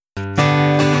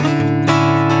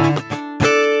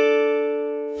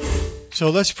So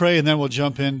let's pray and then we'll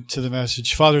jump into the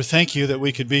message. Father, thank you that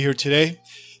we could be here today.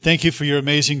 Thank you for your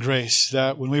amazing grace,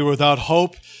 that when we were without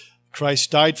hope, Christ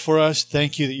died for us.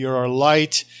 Thank you that you're our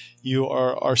light. You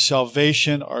are our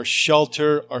salvation, our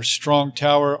shelter, our strong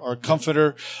tower, our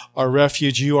comforter, our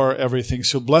refuge. You are everything.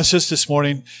 So bless us this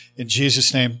morning in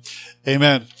Jesus' name.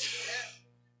 Amen.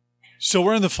 So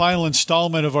we're in the final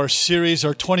installment of our series,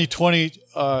 our 2020,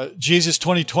 Jesus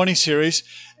 2020 series.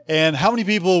 And how many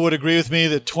people would agree with me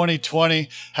that 2020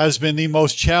 has been the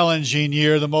most challenging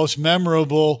year, the most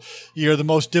memorable year, the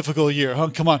most difficult year? Huh?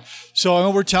 Come on. So I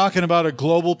know we're talking about a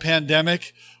global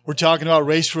pandemic. We're talking about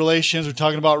race relations. We're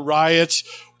talking about riots.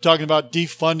 We're talking about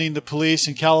defunding the police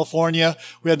in California.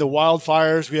 We had the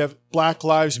wildfires. We have Black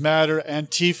Lives Matter,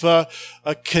 Antifa,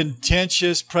 a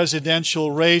contentious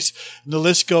presidential race, and the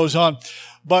list goes on.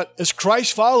 But as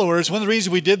Christ followers, one of the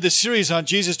reasons we did this series on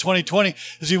Jesus 2020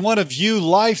 is we want to view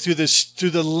life through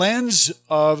the lens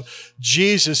of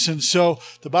Jesus. And so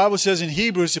the Bible says in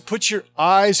Hebrews to put your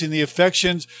eyes and the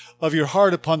affections of your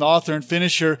heart upon the author and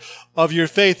finisher of your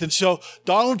faith. And so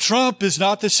Donald Trump is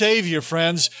not the Savior,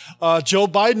 friends. Joe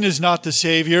Biden is not the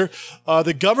Savior.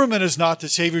 The government is not the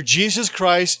Savior. Jesus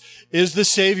Christ is the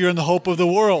Savior and the hope of the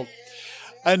world.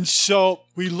 And so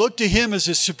we look to him as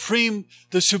the supreme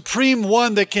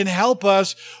one that can help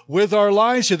us with our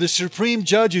lives here, the supreme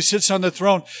judge who sits on the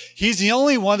throne. He's the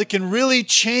only one that can really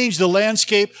change the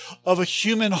landscape of a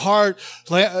human heart,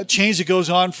 change that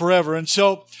goes on forever. And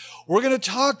so we're going to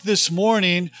talk this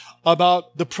morning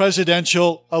about the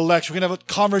presidential election. We're going to have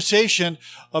a conversation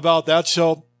about that.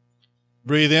 So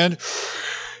breathe in.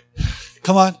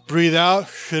 Come on, breathe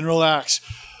out and relax.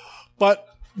 But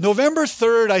November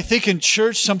 3rd, I think in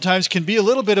church sometimes can be a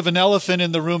little bit of an elephant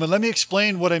in the room. And let me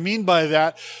explain what I mean by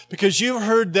that, because you've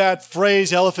heard that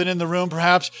phrase, elephant in the room.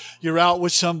 Perhaps you're out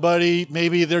with somebody,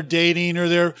 maybe they're dating or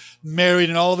they're married,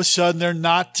 and all of a sudden they're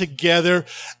not together.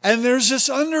 And there's this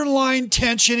underlying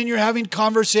tension and you're having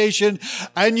conversation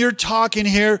and you're talking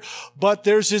here, but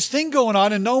there's this thing going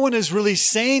on and no one is really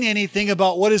saying anything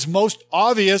about what is most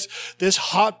obvious, this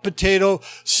hot potato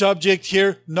subject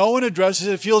here. No one addresses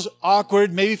it. It feels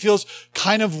awkward. Maybe feels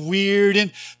kind of weird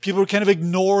and people are kind of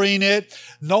ignoring it.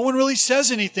 No one really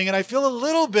says anything. And I feel a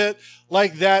little bit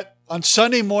like that on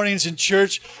Sunday mornings in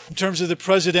church in terms of the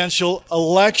presidential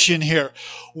election here,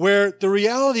 where the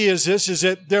reality is this, is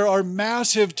that there are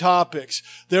massive topics.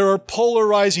 There are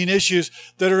polarizing issues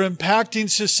that are impacting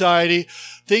society,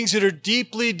 things that are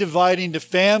deeply dividing the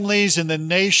families and the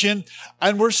nation,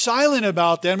 and we're silent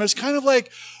about them. It's kind of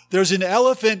like there's an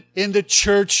elephant in the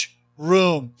church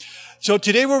room. So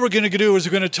today what we're going to do is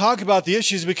we're going to talk about the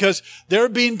issues because they're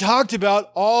being talked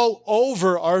about all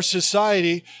over our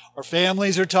society. Our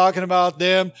families are talking about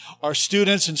them. Our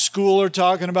students in school are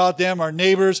talking about them. Our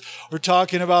neighbors are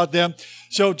talking about them.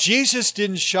 So Jesus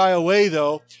didn't shy away,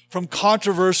 though, from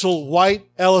controversial white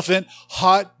elephant,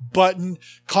 hot button,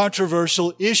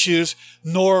 controversial issues,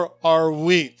 nor are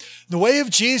we. The way of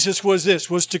Jesus was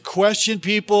to question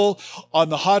people on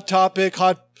the hot topic,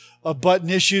 button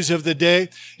issues of the day.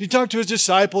 He talked to his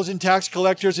disciples and tax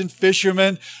collectors and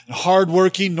fishermen and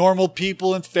hardworking, normal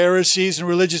people and Pharisees and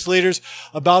religious leaders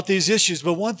about these issues.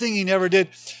 But one thing he never did,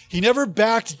 he never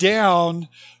backed down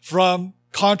from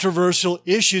controversial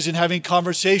issues and having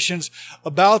conversations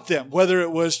about them. Whether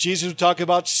it was Jesus would talk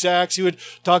about sex, he would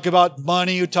talk about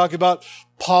money, he would talk about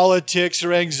politics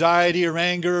or anxiety or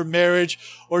anger or marriage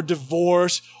or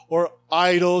divorce or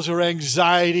idols or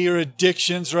anxiety or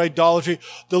addictions or idolatry.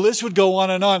 The list would go on.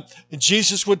 And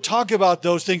Jesus would talk about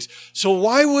those things. So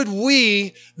why would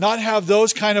we not have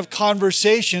those kind of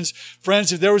conversations?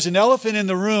 Friends, if there was an elephant in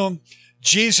the room,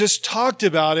 Jesus talked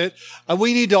about it. And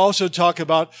we need to also talk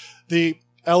about the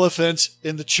elephants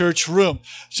in the church room.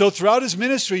 So throughout his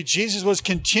ministry, Jesus was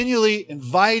continually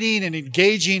inviting and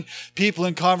engaging people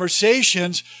in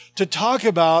conversations to talk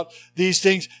about these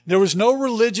things. There was no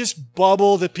religious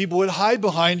bubble that people would hide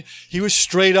behind. He was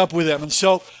straight up with them. And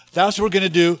so that's what we're going to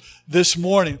do this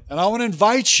morning. And I want to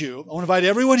invite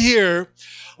everyone here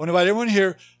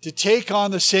to take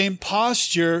on the same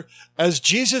posture as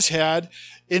Jesus had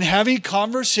in having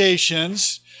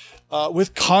conversations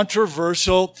with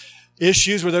controversial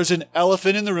issues where there's an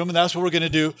elephant in the room, and that's what we're going to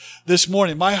do this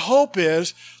morning. My hope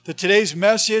is that today's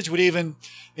message would even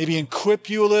maybe equip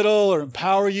you a little or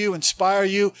empower you, inspire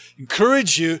you,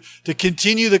 encourage you to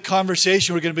continue the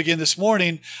conversation we're going to begin this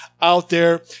morning out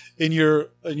there in your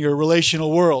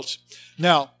relational worlds.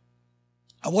 Now,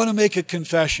 I want to make a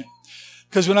confession.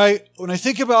 Because when I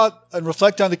think about and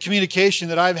reflect on the communication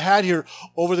that I've had here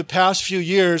over the past few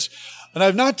years, and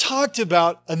I've not talked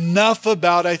about enough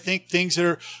about, I think, things that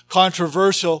are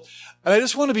controversial. And I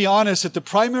just want to be honest that the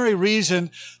primary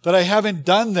reason that I haven't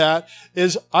done that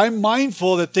is I'm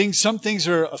mindful that some things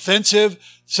are offensive,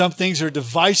 some things are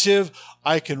divisive.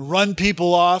 I can run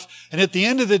people off. And at the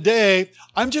end of the day,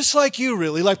 I'm just like you,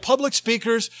 really. Like public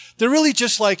speakers, they're really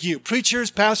just like you.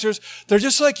 Preachers, pastors, they're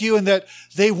just like you in that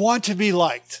they want to be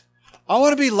liked. I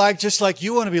want to be liked just like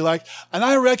you want to be liked. And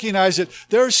I recognize that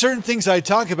there are certain things I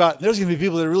talk about, and there's going to be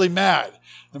people that are really mad.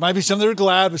 There might be some that are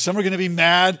glad, but some are going to be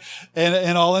mad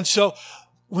and all. And so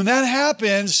when that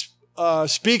happens,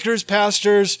 speakers,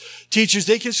 pastors, teachers,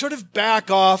 they can sort of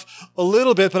back off a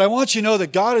little bit. But I want you to know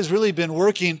that God has really been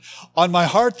working on my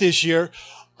heart this year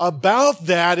about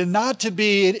that, and not to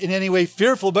be in any way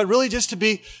fearful, but really just to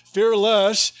be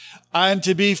fearless and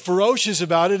to be ferocious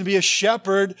about it and be a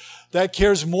shepherd that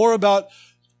cares more about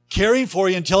caring for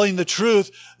you and telling the truth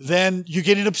than you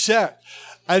getting upset.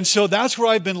 And so that's where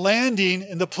I've been landing,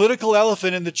 in the political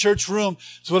elephant in the church room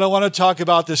is what I want to talk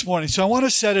about this morning. So I want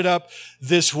to set it up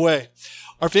this way.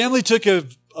 Our family took a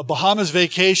Bahamas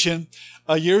vacation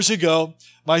years ago.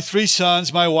 My 3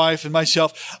 sons, my wife, and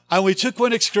myself. And we took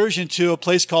one excursion to a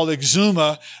place called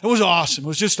Exuma. It was awesome. It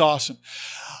was just awesome.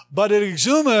 But at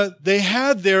Exuma, they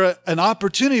had there an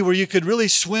opportunity where you could really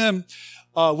swim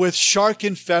with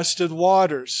shark-infested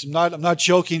waters. I'm not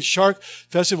joking.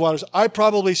 Shark-infested waters. I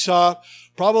probably saw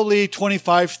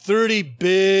 25, 30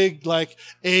 big, like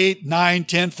 8, 9,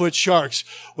 10-foot sharks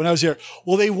when I was there.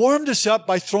 Well, they warmed us up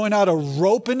by throwing out a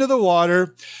rope into the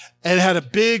water, and it had a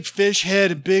big fish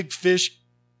head and big fish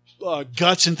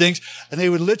guts and things. And they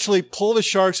would literally pull the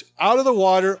sharks out of the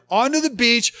water onto the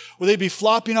beach, where they'd be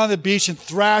flopping on the beach and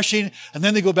thrashing, and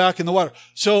then they go back in the water.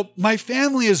 So my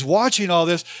family is watching all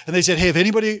this, and they said, hey, if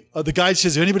anybody, the guide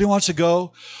says, if anybody wants to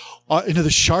go into the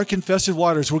shark-infested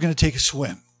waters, we're going to take a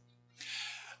swim.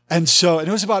 And it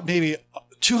was about maybe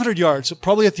 200 yards,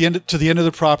 probably to the end of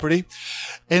the property.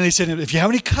 And they said, if you have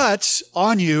any cuts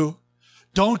on you,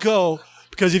 don't go,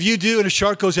 because if you do and a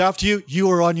shark goes after you, you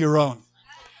are on your own.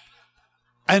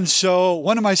 And so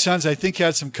one of my sons, I think,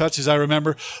 had some cuts, as I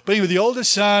remember. But anyway, the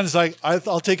oldest son is like,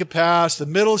 I'll take a pass. The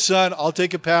middle son, I'll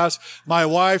take a pass. My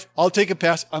wife, I'll take a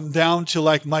pass. I'm down to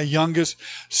like my youngest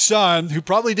son, who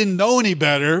probably didn't know any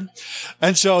better.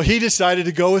 And so he decided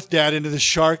to go with Dad into the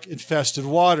shark-infested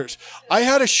waters. I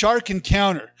had a shark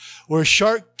encounter where a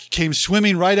shark came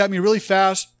swimming right at me really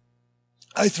fast.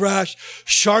 I thrashed.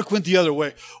 Shark went the other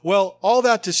way. Well, all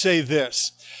that to say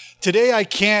this. Today, I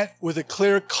can't, with a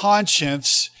clear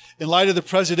conscience, in light of the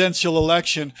presidential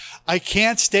election, I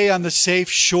can't stay on the safe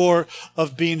shore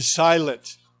of being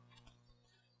silent.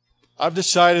 I've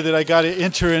decided that I got to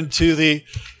enter into the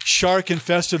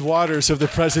shark-infested waters of the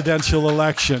presidential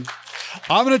election.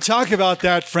 I'm going to talk about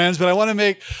that, friends, but I want to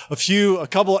make a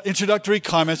couple of introductory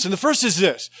comments. And the first is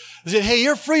this, is that, hey,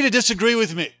 you're free to disagree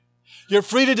with me. You're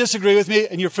free to disagree with me,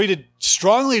 and you're free to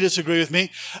strongly disagree with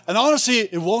me. And honestly,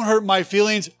 it won't hurt my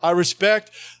feelings. I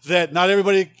respect that not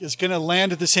everybody is going to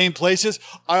land at the same places.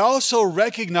 I also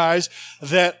recognize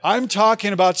that I'm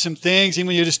talking about some things, even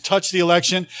when you just touch the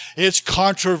election, it's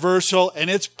controversial and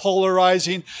it's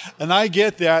polarizing. And I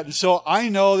get that. And so I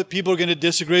know that people are going to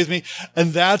disagree with me,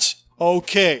 and that's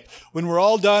okay. When we're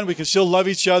all done, we can still love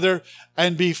each other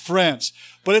and be friends.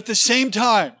 But at the same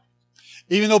time,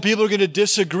 even though people are going to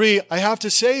disagree, I have to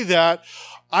say that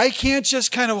I can't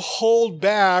just kind of hold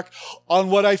back on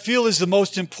what I feel is the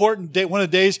most important day, one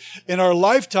of the days in our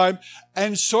lifetime,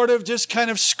 and sort of just kind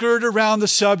of skirt around the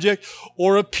subject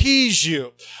or appease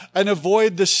you and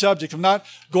avoid the subject. I'm not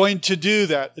going to do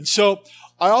that. And so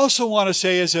I also want to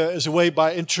say as a way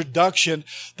by introduction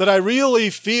that I really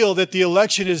feel that the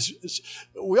election is,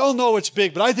 we all know it's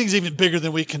big, but I think it's even bigger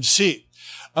than we can see.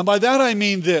 And by that I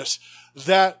mean this,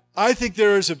 that I think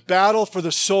there is a battle for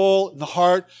the soul and the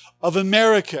heart of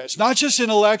America. It's not just an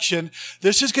election.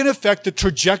 This is going to affect the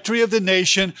trajectory of the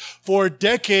nation for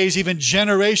decades, even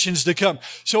generations to come.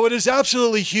 So it is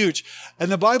absolutely huge. And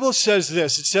the Bible says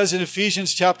this. It says in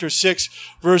Ephesians chapter 6,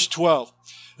 verse 12.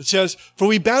 It says, for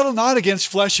we battle not against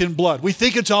flesh and blood. We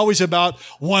think it's always about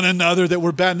one another that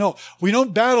we're bad. No, we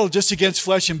don't battle just against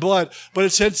flesh and blood, but it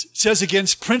says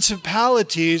against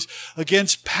principalities,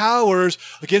 against powers,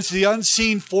 against the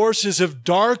unseen forces of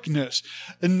darkness.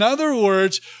 In other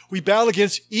words, we battle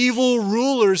against evil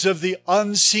rulers of the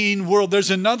unseen world. There's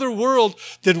another world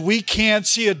that we can't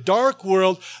see, a dark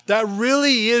world that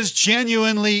really is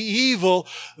genuinely evil,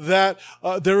 that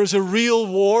there is a real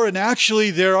war, and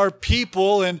actually there are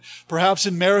people, and perhaps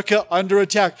America, under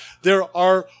attack. There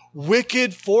are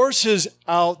wicked forces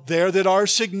out there that are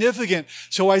significant.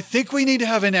 So I think we need to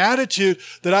have an attitude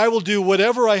that I will do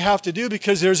whatever I have to do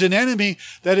because there's an enemy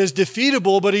that is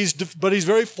defeatable, but he's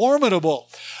very formidable.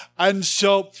 And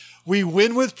so We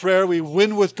win with prayer. We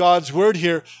win with God's word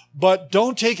here, but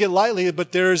don't take it lightly.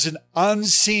 But there is an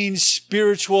unseen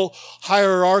spiritual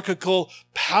hierarchical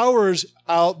powers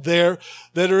out there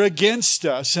that are against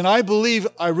us. And I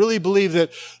really believe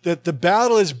that the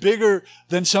battle is bigger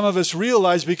than some of us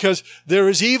realize, because there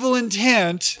is evil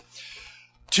intent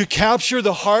to capture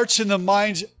the hearts and the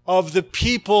minds of the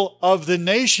people of the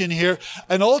nation here,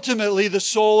 and ultimately the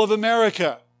soul of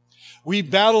America. We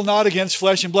battle not against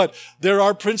flesh and blood. There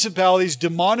are principalities,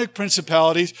 demonic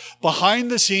principalities, behind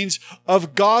the scenes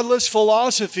of godless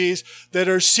philosophies that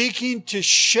are seeking to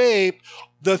shape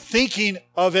the thinking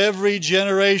of every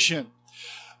generation.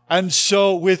 And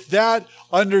so with that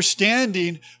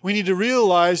understanding, we need to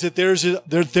realize that there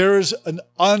is an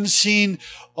unseen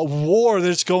war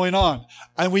that's going on.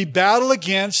 And we battle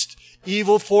against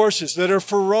evil forces that are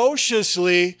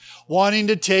ferociously wanting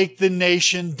to take the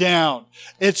nation down.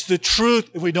 It's the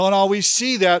truth, and we don't always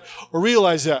see that or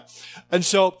realize that. And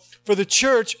so for the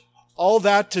church, all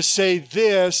that to say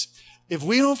this, if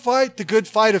we don't fight the good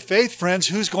fight of faith, friends,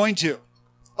 who's going to?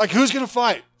 Like, who's going to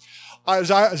fight?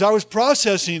 As I was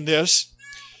processing this,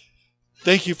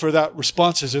 thank you for that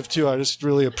responsive too. I just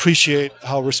really appreciate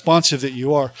how responsive that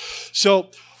you are. So,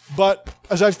 but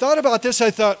as I've thought about this,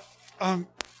 I thought,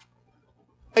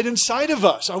 right inside of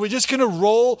us, are we just going to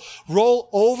roll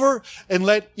over and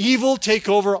let evil take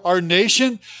over our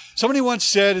nation? Somebody once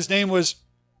said, his name was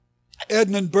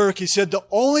Edmund Burke, he said, the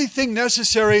only thing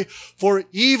necessary for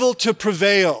evil to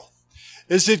prevail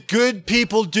is that good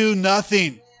people do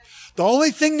nothing. The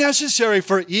only thing necessary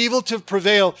for evil to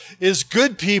prevail is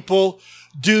good people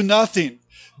do nothing.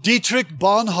 Dietrich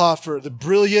Bonhoeffer, the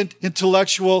brilliant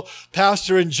intellectual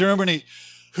pastor in Germany,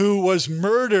 who was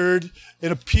murdered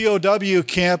in a POW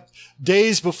camp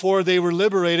days before they were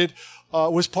liberated,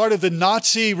 was part of the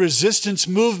Nazi resistance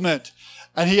movement.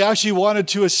 And he actually wanted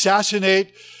to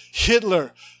assassinate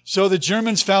Hitler. So the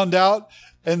Germans found out,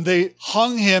 and they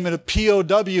hung him in a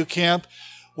POW camp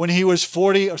when he was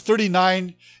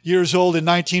 39 years old in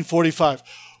 1945.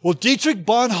 Well, Dietrich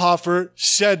Bonhoeffer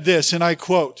said this, and I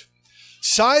quote,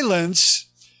 "Silence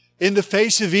in the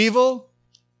face of evil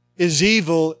is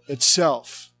evil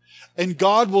itself, and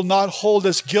God will not hold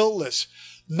us guiltless.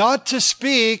 Not to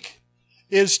speak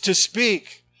is to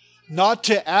speak. Not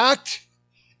to act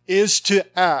is to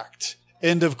act."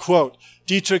 End of quote.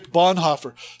 Dietrich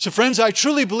Bonhoeffer. So friends, I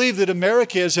truly believe that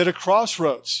America is at a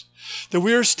crossroads, that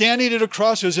we are standing at a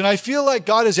crossroads. And I feel like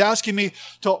God is asking me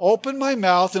to open my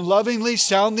mouth and lovingly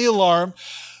sound the alarm,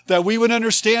 that we would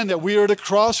understand that we are at a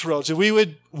crossroads, that we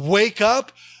would wake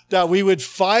up, that we would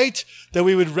fight, that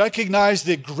we would recognize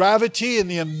the gravity and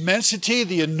the immensity,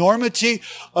 the enormity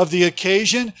of the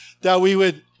occasion, that we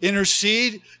would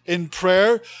intercede in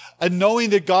prayer, and knowing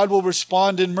that God will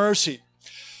respond in mercy.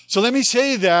 So let me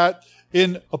say that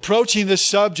in approaching this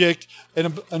subject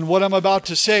and what I'm about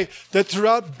to say, that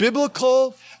throughout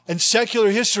biblical and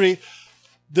secular history,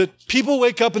 the people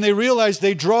wake up and they realize,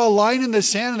 they draw a line in the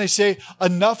sand and they say,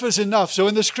 enough is enough. So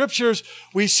in the scriptures,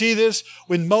 we see this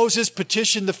when Moses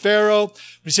petitioned the Pharaoh.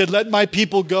 He said, "Let my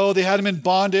people go." They had him in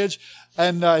bondage,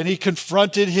 and he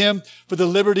confronted him for the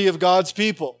liberty of God's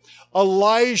people.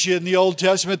 Elijah in the Old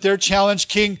Testament there challenged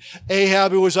King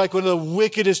Ahab, who was like one of the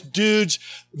wickedest dudes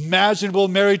imaginable,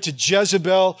 married to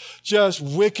Jezebel, just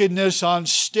wickedness on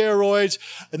steroids.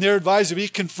 And they're advised him. He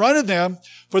confronted them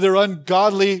for their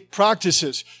ungodly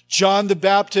practices. John the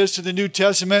Baptist in the New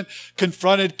Testament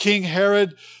confronted King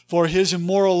Herod for his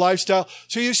immoral lifestyle.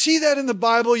 So you see that in the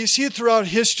Bible. You see it throughout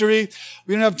history.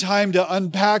 We don't have time to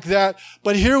unpack that.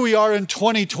 But here we are in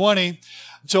 2020.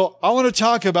 So I want to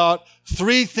talk about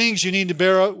 3 things you need to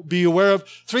be aware of,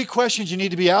 3 questions you need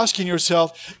to be asking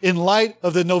yourself in light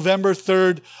of the November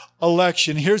 3rd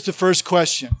election. Here's the first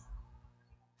question.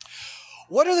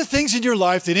 What are the things in your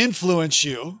life that influence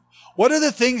you? What are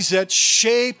the things that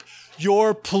shape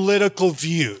your political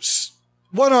views?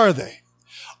 What are they?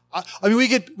 I mean,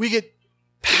 we get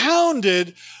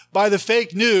pounded by the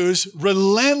fake news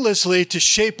relentlessly to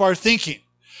shape our thinking.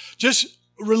 Just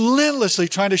relentlessly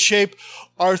trying to shape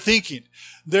our thinking.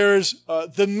 There's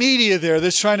the media there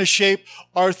that's trying to shape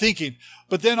our thinking.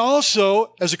 But then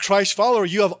also, as a Christ follower,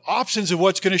 you have options of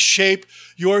what's going to shape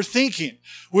your thinking,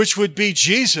 which would be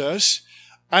Jesus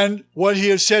and what he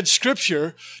has said,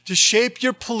 Scripture, to shape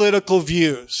your political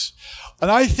views.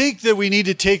 And I think that we need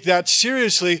to take that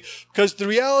seriously, because the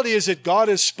reality is that God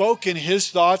has spoken his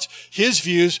thoughts, his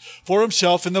views for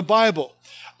himself in the Bible.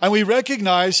 And I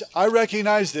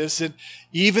recognize this, and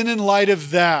even in light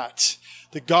of that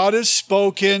God has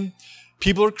spoken,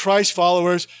 people are Christ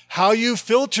followers, how you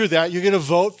filter that, you're going to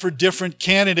vote for different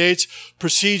candidates,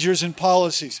 procedures, and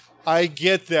policies. I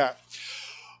get that.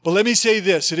 But let me say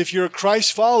this, that if you're a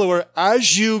Christ follower,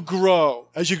 as you grow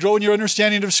in your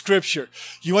understanding of Scripture,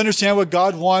 you understand what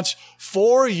God wants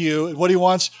for you and what He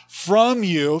wants from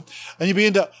you, and you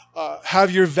begin to have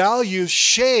your values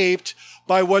shaped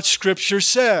by what Scripture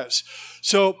says.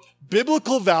 So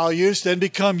biblical values then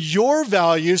become your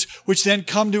values, which then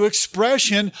come to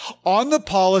expression on the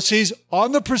policies,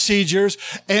 on the procedures,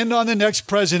 and on the next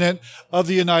president of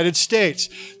the United States.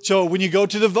 So when you go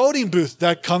to the voting booth,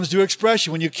 that comes to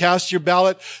expression. When you cast your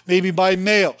ballot, maybe by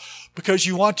mail, because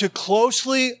you want to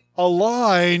closely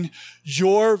align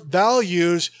your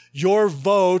values, your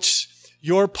votes,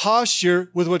 your posture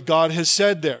with what God has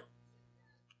said there.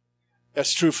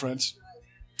 That's true, friends.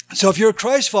 So if you're a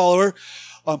Christ follower,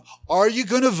 are you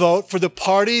going to vote for the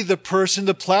party, the person,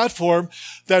 the platform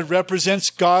that represents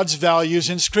God's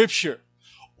values in Scripture?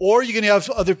 Or are you going to have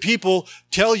other people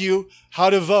tell you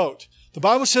how to vote? The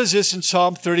Bible says this in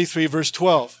Psalm 33, verse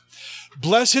 12.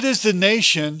 Blessed is the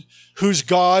nation whose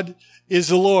God is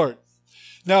the Lord.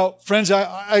 Now, friends,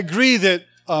 I agree that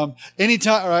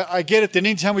I get it that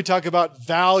anytime we talk about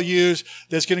values,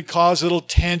 that's going to cause a little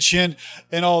tension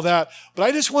and all that. But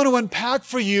I just want to unpack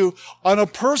for you on a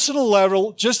personal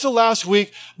level, just the last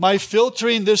week, my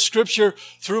filtering this Scripture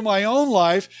through my own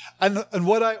life and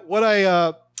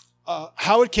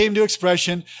how it came to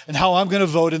expression and how I'm going to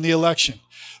vote in the election.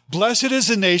 Blessed is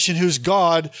the nation whose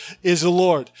God is the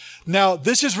Lord. Now,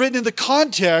 this is written in the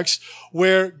context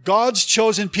where God's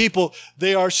chosen people,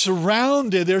 they're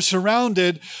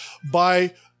surrounded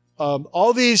by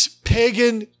all these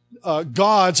pagan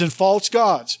gods and false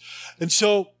gods. And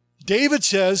so David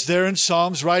says there in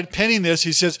Psalms, right, penning this,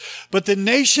 he says, but the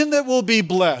nation that will be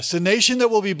blessed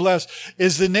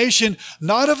is the nation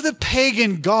not of the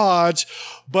pagan gods,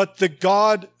 but the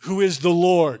God who is the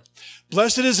Lord.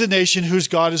 Blessed is the nation whose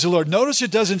God is the Lord. Notice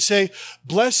it doesn't say,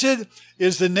 blessed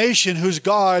is the nation whose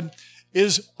God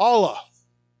is Allah.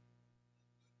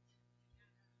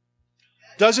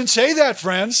 Doesn't say that,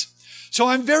 friends. So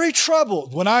I'm very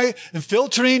troubled when I am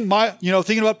filtering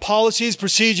thinking about policies,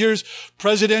 procedures,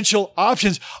 presidential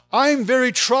options. I'm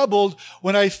very troubled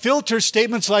when I filter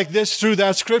statements like this through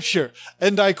that Scripture.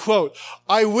 And I quote,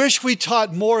 I wish we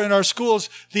taught more in our schools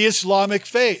the Islamic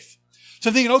faith. So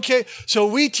I'm thinking, okay, so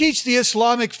we teach the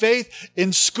Islamic faith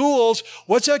in schools.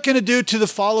 What's that going to do to the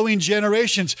following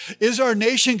generations? Is our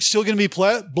nation still going to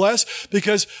be blessed?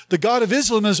 Because the God of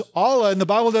Islam is Allah, and the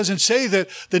Bible doesn't say that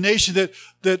the nation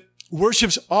that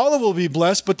worships Allah will be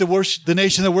blessed, but the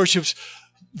nation that worships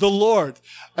the Lord.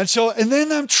 And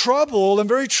then I'm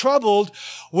very troubled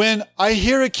when I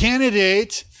hear a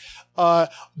candidate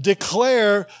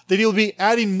declare that he'll be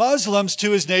adding Muslims to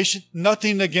his nation.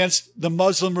 Nothing against the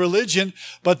Muslim religion,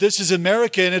 but this is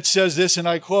America, and it says this, and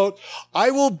I quote, I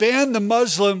will end the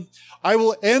Muslim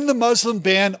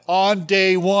ban on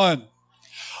day one.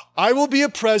 I will be a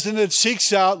president that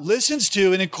seeks out, listens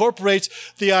to, and incorporates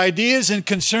the ideas and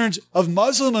concerns of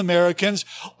Muslim Americans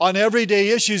on everyday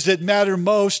issues that matter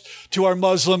most to our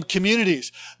Muslim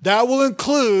communities. That will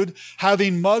include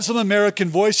having Muslim American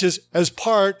voices as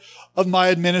part of my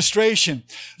administration.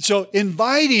 So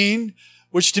inviting,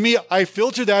 which to me, I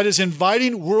filter that as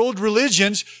inviting world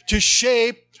religions to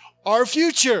shape our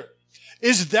future.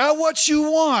 Is that what you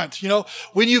want?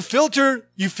 When you filter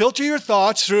your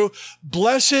thoughts through,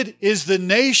 blessed is the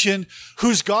nation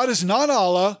whose God is not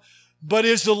Allah, but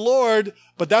is the Lord.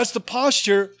 But that's the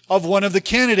posture of one of the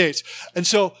candidates. And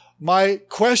so my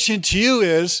question to you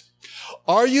is,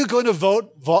 are you going to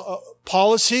vote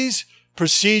policies,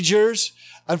 procedures,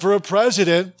 and for a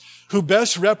president who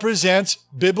best represents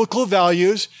biblical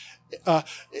values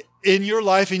in your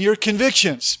life, in your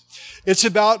convictions? It's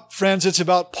about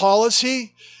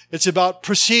policy. It's about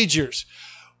procedures.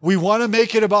 We want to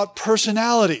make it about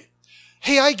personality.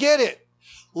 Hey, I get it.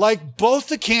 Like both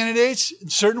the candidates in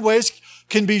certain ways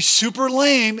can be super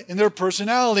lame in their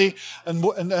personality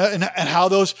and how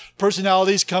those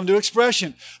personalities come to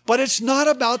expression. But it's not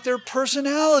about their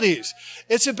personalities.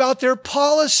 It's about their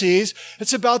policies.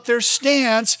 It's about their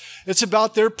stance. It's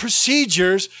about their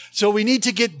procedures. So we need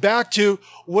to get back to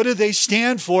what do they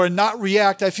stand for and not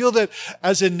react. I feel that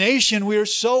as a nation, we are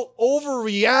so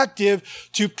overreactive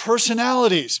to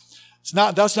personalities.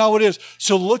 That's not what it is.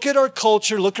 So look at our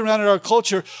culture, look around at our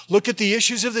culture, look at the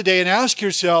issues of the day and ask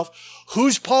yourself,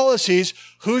 whose policies,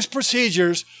 whose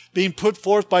procedures being put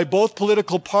forth by both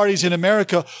political parties in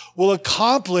America will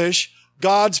accomplish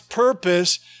God's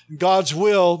purpose, God's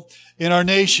will in our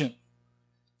nation.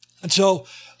 And so,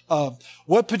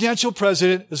 what potential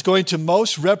president is going to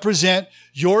most represent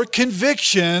your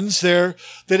convictions there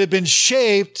that have been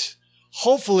shaped,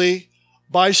 hopefully,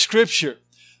 by Scripture?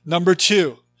 Number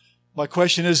two, my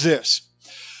question is this.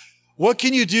 what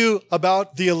can you do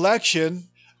about the election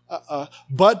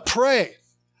but pray?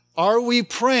 Are we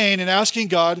praying and asking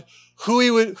God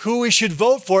who we should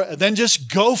vote for, and then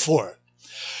just go for it?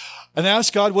 And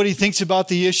ask God what he thinks about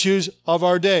the issues of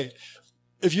our day.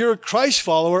 If you're a Christ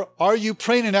follower, are you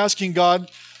praying and asking God,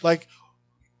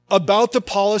 about the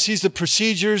policies, the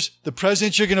procedures, the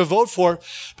president you're going to vote for?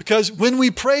 Because when we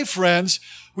pray, friends,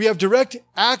 we have direct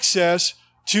access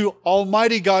to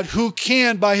Almighty God, who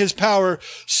can, by his power,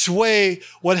 sway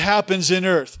what happens in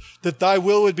earth, that thy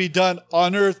will would be done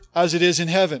on earth as it is in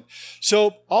heaven.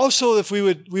 So also, if we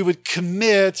would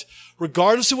commit,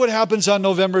 regardless of what happens on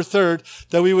November 3rd,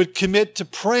 that we would commit to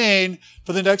praying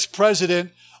for the next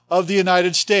president of the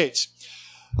United States,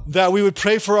 that we would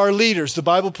pray for our leaders. The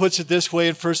Bible puts it this way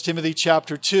in 1 Timothy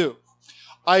chapter 2.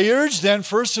 I urge then,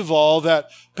 first of all, that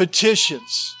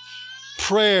petitions,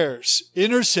 prayers,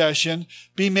 intercession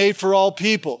be made for all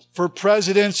people, for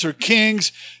presidents or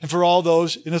kings, and for all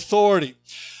those in authority.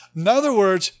 In other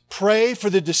words, pray for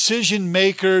the decision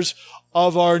makers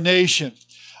of our nation.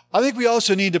 I think we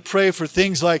also need to pray for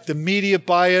things like the media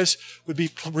bias would be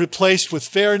replaced with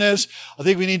fairness. I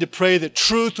think we need to pray that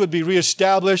truth would be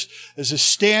reestablished as a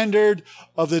standard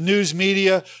of the news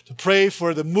media, to pray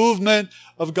for the movement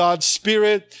of God's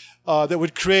Spirit that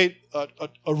would create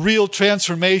a real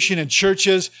transformation in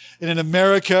churches and in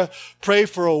America. Pray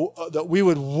for that we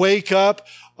would wake up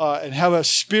and have a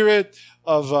spirit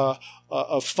of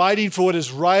fighting for what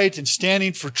is right and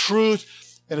standing for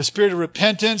truth, and a spirit of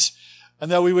repentance, and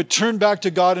that we would turn back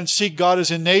to God and seek God as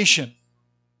a nation.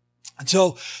 And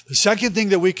so the second thing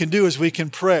that we can do is we can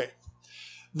pray.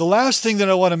 The last thing that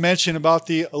I want to mention about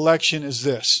the election is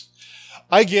this.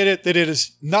 I get it that it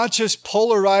is not just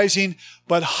polarizing,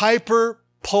 but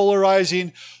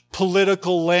hyper-polarizing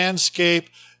political landscape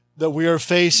that we are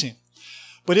facing.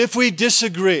 But if we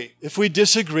disagree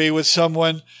with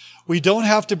someone, we don't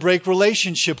have to break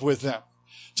relationship with them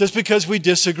just because we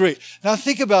disagree. Now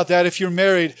think about that. If you're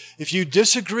married, if you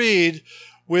disagreed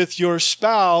with your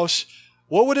spouse,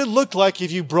 what would it look like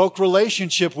if you broke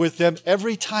relationship with them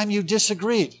every time you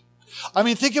disagreed? I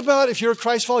mean, think about, if you're a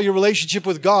Christ follower, your relationship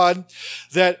with God,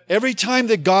 that every time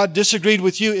that God disagreed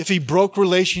with you, if he broke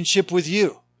relationship with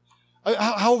you.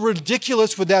 How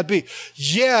ridiculous would that be?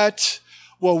 Yet,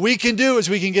 what we can do is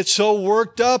we can get so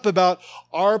worked up about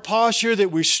our posture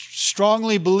that we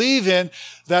strongly believe in,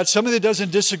 that somebody that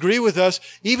doesn't disagree with us,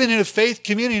 even in a faith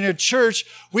community, in a church,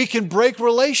 we can break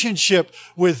relationship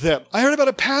with them. I heard about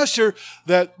a pastor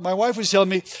that my wife was telling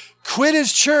me quit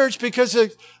his church because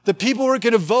the people were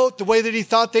going to vote the way that he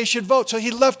thought they should vote. So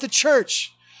he left the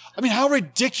church. I mean, how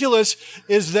ridiculous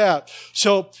is that?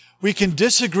 So we can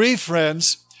disagree,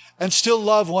 friends, and still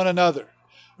love one another.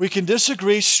 We can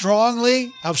disagree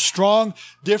strongly, have strong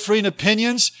differing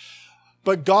opinions,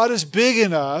 but God is big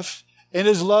enough and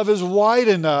his love is wide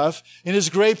enough and his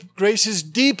grace is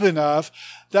deep enough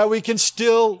that we can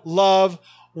still love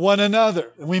one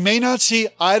another. And we may not see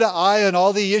eye to eye on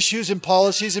all the issues and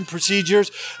policies and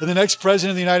procedures of the next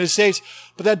president of the United States,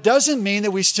 but that doesn't mean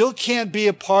that we still can't be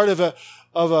a part of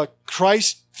a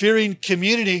Christ-fearing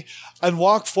community and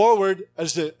walk forward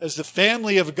as the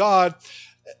family of God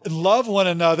and love one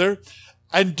another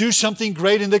and do something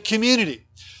great in the community.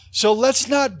 So let's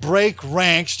not break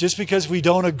ranks just because we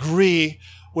don't agree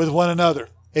with one another.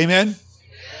 Amen?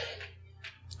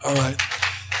 All right.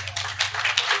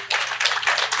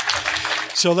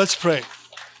 So let's pray.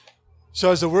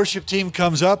 So as the worship team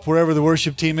comes up, wherever the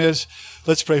worship team is,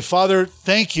 let's pray. Father,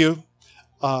 thank you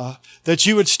that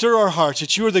you would stir our hearts,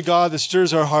 that you are the God that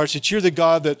stirs our hearts, that you're the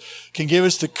God that can give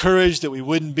us the courage that we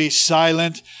wouldn't be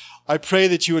silent. I pray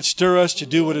that you would stir us to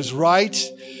do what is right.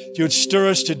 You would stir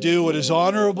us to do what is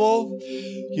honorable.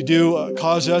 You do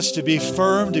cause us to be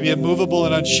firm, to be immovable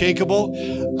and unshakable,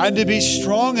 and to be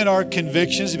strong in our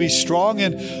convictions, to be strong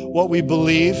in what we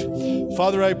believe.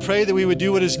 Father, I pray that we would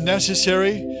do what is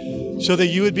necessary so that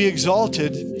you would be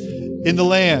exalted in the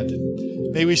land.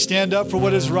 May we stand up for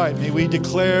what is right. May we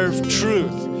declare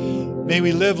truth. May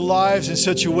we live lives in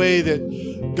such a way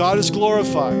that God is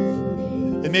glorified.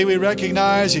 And may we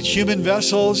recognize that human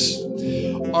vessels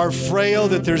are frail,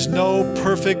 that there's no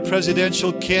perfect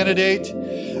presidential candidate.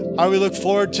 I will look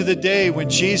forward to the day when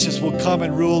Jesus will come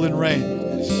and rule and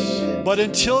reign. But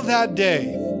until that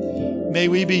day, may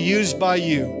we be used by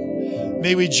you.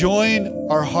 May we join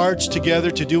our hearts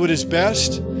together to do what is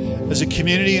best as a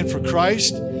community and for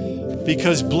Christ,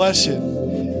 because blessed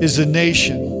is the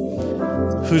nation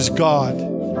whose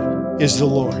God is the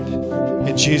Lord.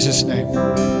 In Jesus' name.